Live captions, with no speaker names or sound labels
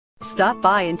Stop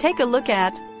by and take a look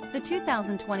at the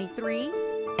 2023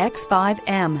 X5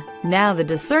 M. Now the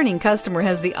discerning customer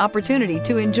has the opportunity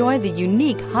to enjoy the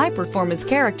unique high-performance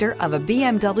character of a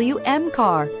BMW M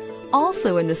car.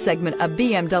 Also in the segment of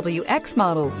BMW X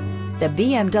models, the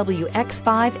BMW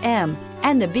X5 M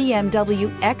and the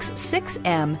BMW X6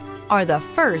 M are the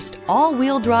first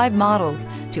all-wheel drive models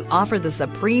to offer the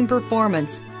supreme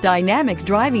performance, dynamic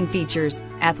driving features,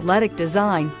 athletic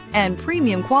design, and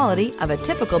premium quality of a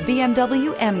typical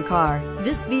BMW M car.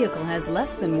 This vehicle has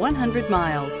less than 100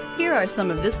 miles. Here are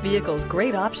some of this vehicle's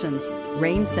great options: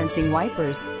 rain-sensing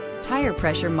wipers, tire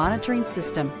pressure monitoring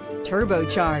system,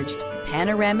 turbocharged,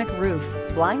 panoramic roof,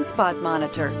 blind spot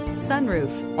monitor,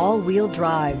 sunroof, all-wheel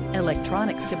drive,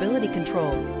 electronic stability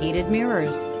control, heated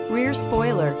mirrors, rear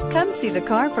spoiler. Come see the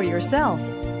car for yourself.